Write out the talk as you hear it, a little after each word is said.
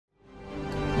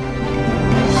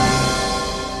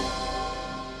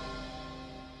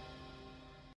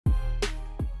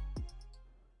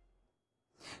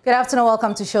Good afternoon,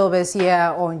 welcome to Showbiz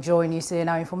here on JoyNews today.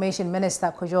 Now, Information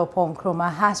Minister Kojo Oppong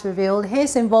Nkrumah has revealed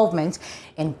his involvement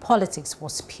in politics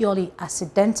was purely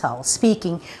accidental.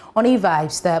 Speaking on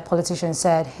E-Vibes, the politician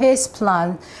said his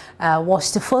plan was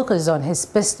to focus on his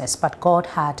business, but God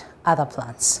had other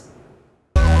plans.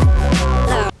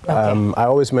 I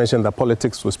always mention that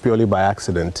politics was purely by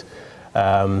accident.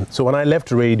 So when I left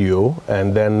radio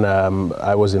and then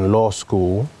I was in law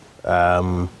school,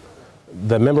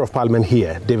 the Member of Parliament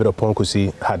here, David Oppong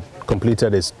Nkrumah, had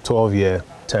completed his 12-year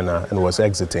tenure and was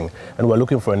exiting, and we're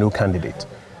looking for a new candidate.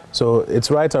 So it's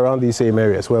right around these same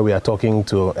areas where we are talking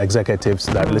to executives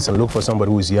that, listen, look for somebody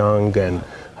who's young and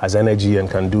has energy and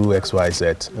can do X, Y, Z.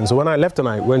 And so when I left and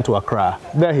I went to Accra,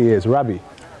 there he is, Rabbi.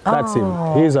 That's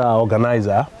him. He's our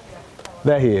organizer.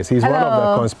 There he is. He's one of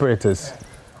the conspirators.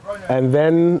 And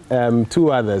then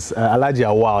two others, Alaji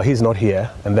Awal, he's not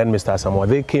here, and then Mr. Samoa.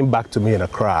 They came back to me in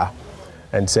Accra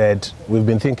and said, we've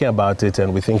been thinking about it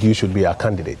and we think you should be our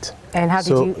candidate. And how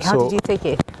did you take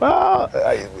it? Well,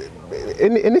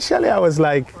 initially I was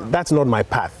like, that's not my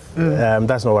path.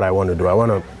 That's not what I want to do. I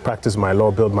want to practice my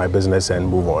law, build my business and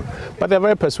move on. But they're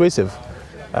very persuasive.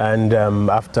 And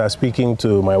after speaking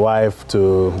to my wife,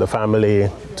 to the family,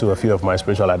 to a few of my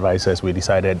spiritual advisors, we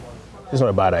decided, it's not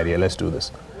a bad idea, let's do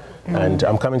this. And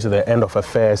I'm coming to the end of a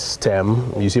first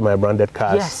term. You see my branded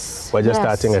cards. Yes. We're just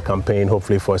starting a campaign,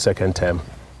 hopefully for a second term.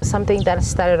 Something that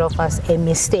started off as a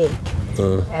mistake.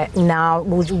 Now,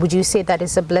 would you say that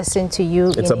it's a blessing to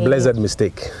you? It's a blessed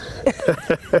mistake.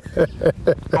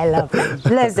 I love that.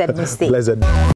 Blessed mistake. Blessed.